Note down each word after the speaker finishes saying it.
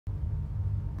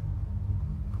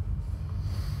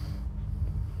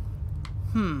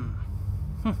Hmm.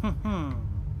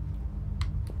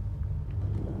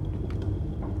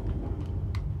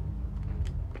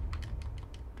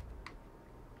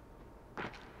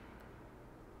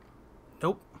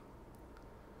 Nope.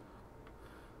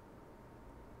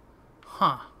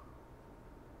 Huh.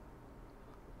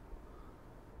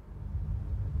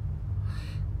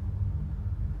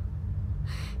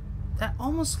 That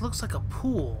almost looks like a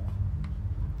pool.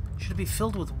 Should it be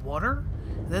filled with water?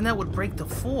 Then that would break the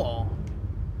fall.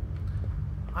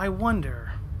 I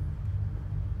wonder.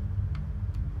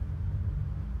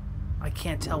 I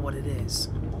can't tell what it is.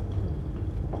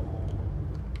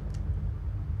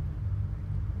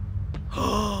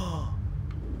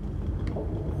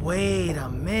 Wait a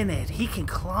minute. He can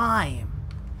climb.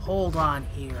 Hold on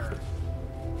here.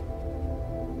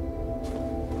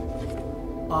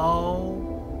 Oh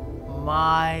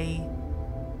my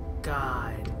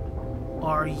God.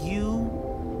 Are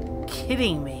you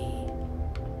kidding me?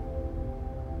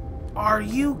 Are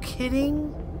you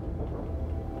kidding?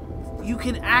 You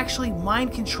can actually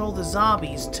mind control the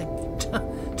zombies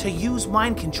to use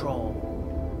mind control.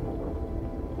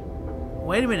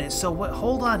 Wait a minute, so what?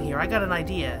 Hold on here, I got an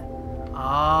idea.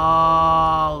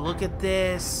 Oh, look at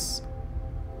this.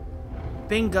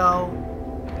 Bingo.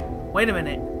 Wait a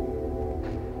minute.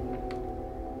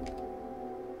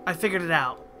 I figured it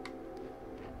out.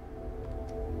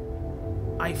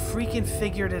 I freaking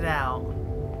figured it out.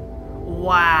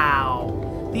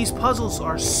 Wow. These puzzles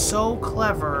are so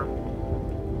clever.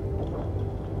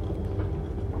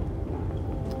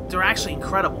 They're actually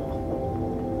incredible.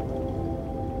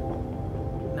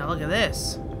 Now look at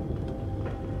this.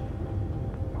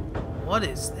 What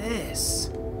is this?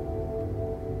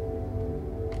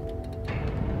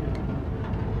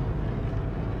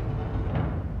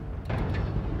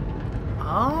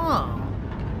 Oh.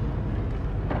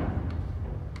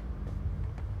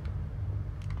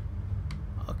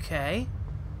 Okay.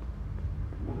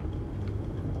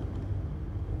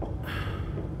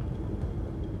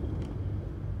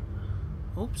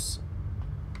 Oops.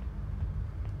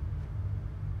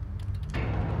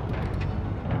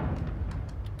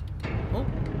 Oh.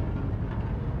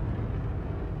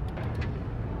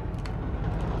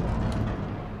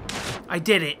 I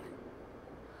did it.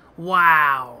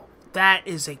 Wow. That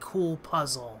is a cool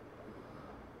puzzle.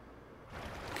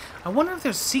 I wonder if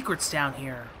there's secrets down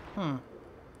here.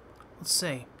 Let's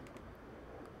see.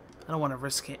 I don't want to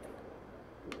risk it.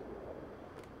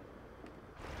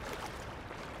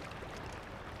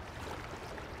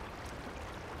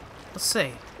 Let's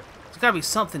see. There's gotta be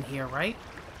something here, right?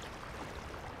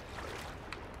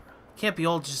 Can't be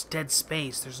all just dead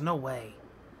space. There's no way.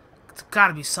 There's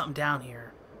gotta be something down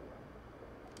here.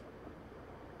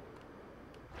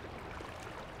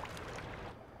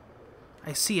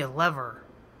 I see a lever.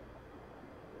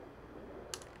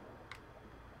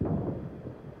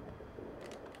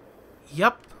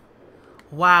 Yup.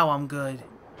 Wow, I'm good.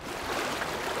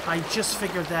 I just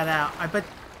figured that out. I bet...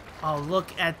 Oh,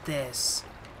 look at this.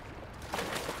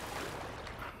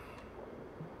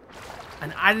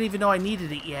 And I didn't even know I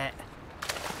needed it yet.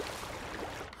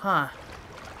 Huh.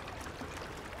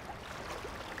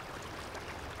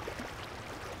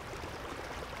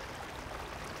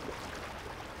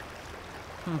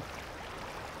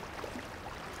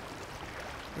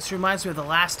 This reminds me of The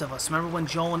Last of Us. Remember when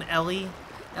Joel and Ellie...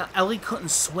 Ellie couldn't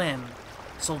swim,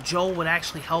 so Joel would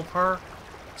actually help her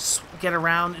get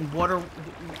around in water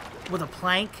with a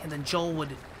plank, and then Joel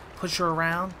would push her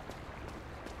around.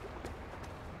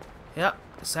 Yep,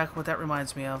 exactly what that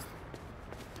reminds me of.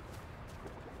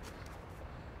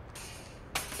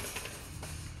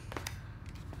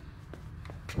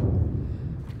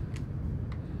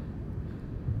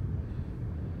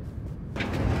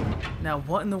 Now,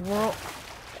 what in the world?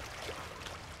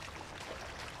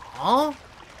 Huh?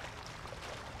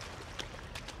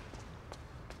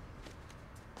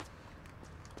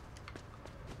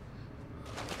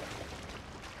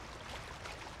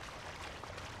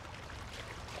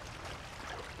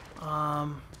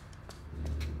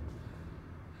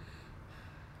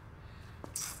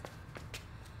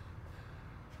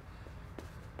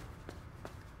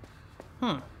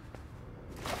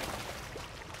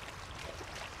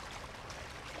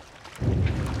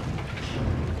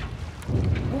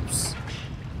 Oops.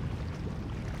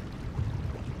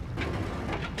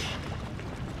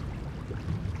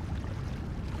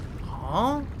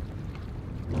 Huh?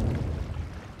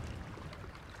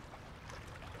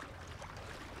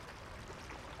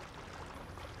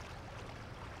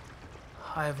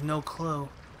 I have no clue.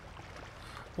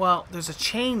 Well, there's a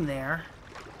chain there.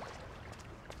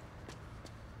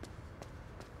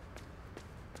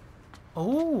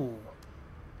 Oh.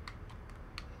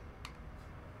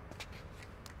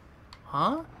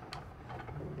 Huh?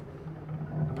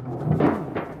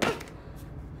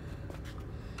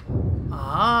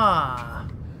 Ah.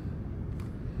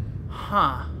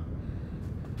 Huh.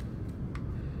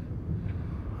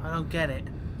 I don't get it.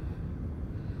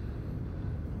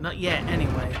 Not yet,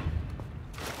 anyway.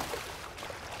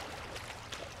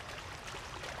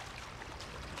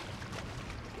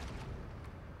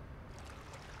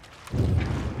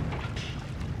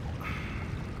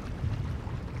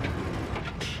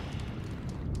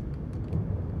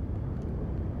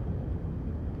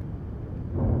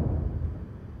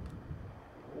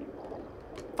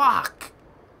 Fuck!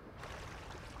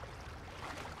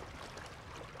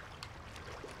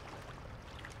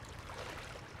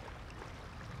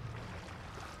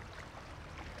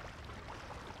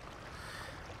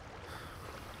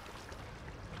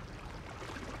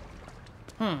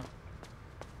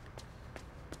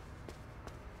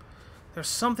 There's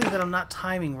something that I'm not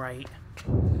timing right.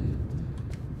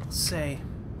 Let's see.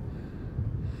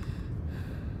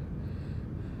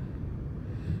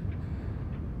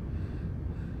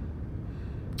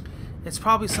 It's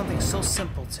probably something so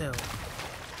simple, too.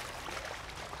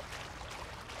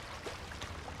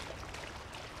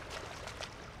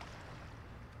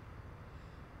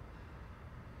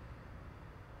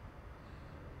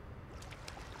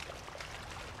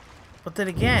 But then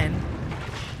again...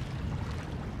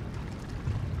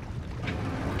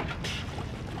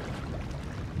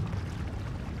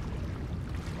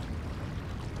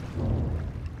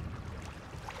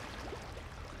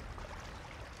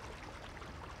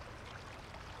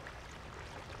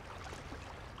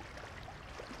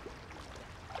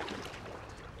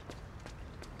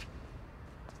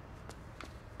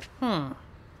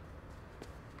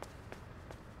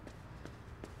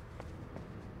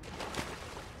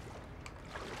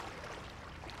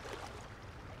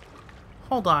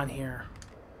 Hold on here.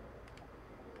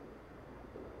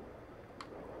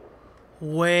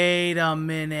 Wait a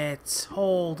minute.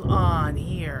 Hold on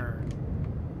here.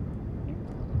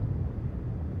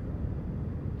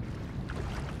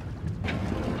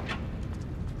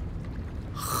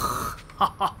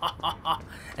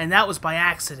 And that was by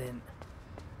accident.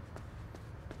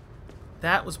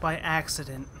 That was by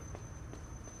accident.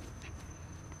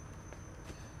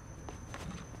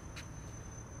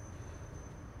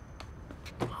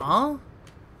 Huh?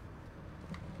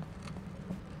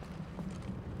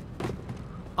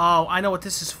 Oh, I know what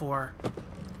this is for.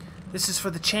 This is for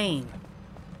the chain.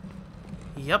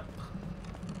 Yep.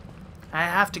 I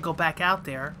have to go back out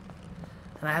there,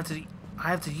 and I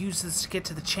have to use this to get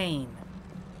to the chain.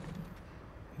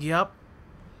 Yep.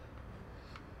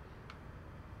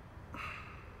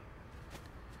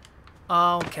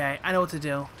 Okay, I know what to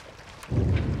do.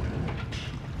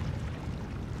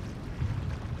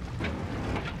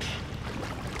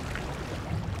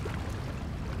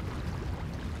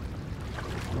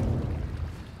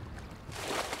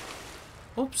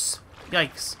 Oops.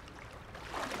 Yikes.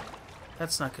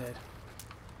 That's not good.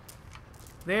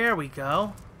 There we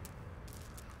go.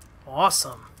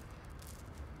 Awesome.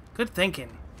 Good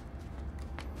thinking.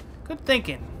 Good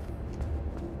thinking.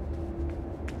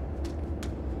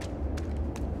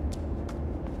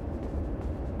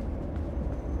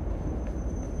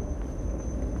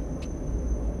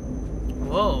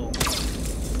 Whoa.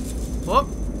 Whoop.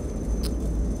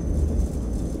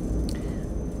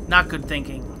 Not good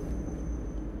thinking.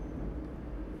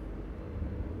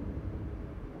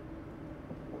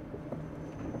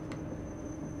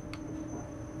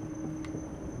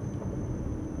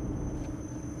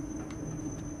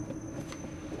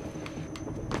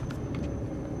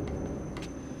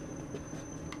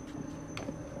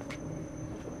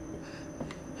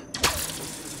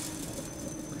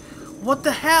 What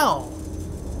the hell?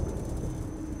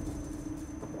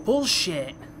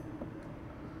 Bullshit.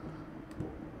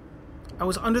 I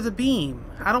was under the beam.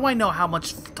 How do I know how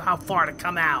far to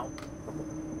come out?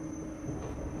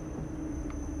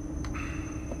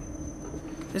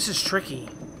 This is tricky.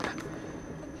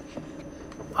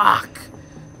 Fuck.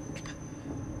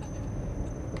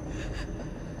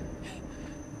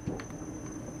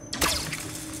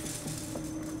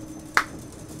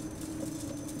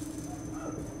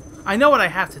 I know what I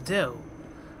have to do.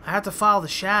 I have to follow the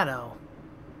shadow.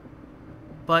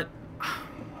 But...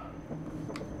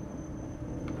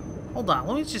 hold on,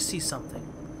 let me just see something.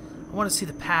 I want to see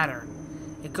the pattern.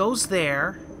 It goes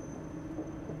there.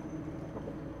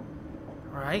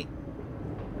 Right?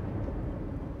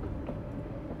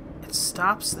 It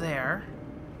stops there.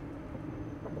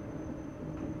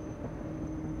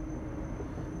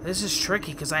 This is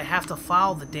tricky because I have to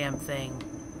follow the damn thing.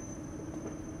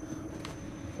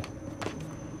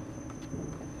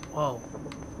 Whoa.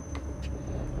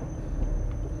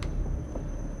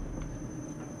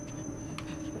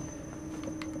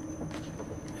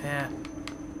 Yeah.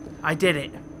 I did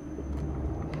it.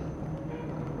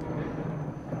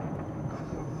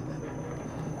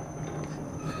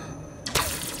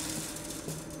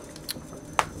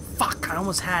 Fuck, I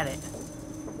almost had it.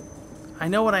 I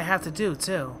know what I have to do,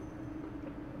 too.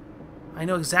 I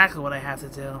know exactly what I have to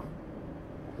do.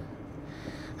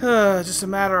 Just a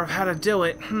matter of how to do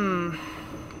it.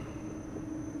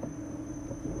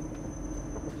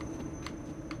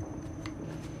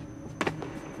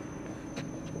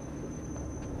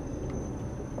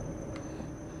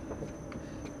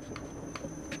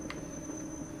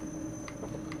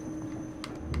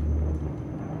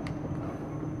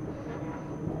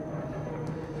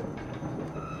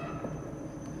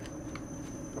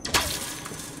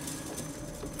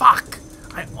 Fuck!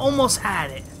 I almost had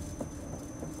it.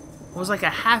 It was like a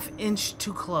half-inch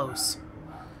too close.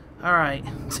 Alright.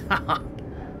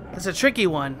 That's a tricky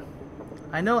one.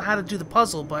 I know how to do the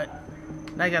puzzle, but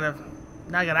now I gotta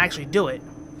actually do it.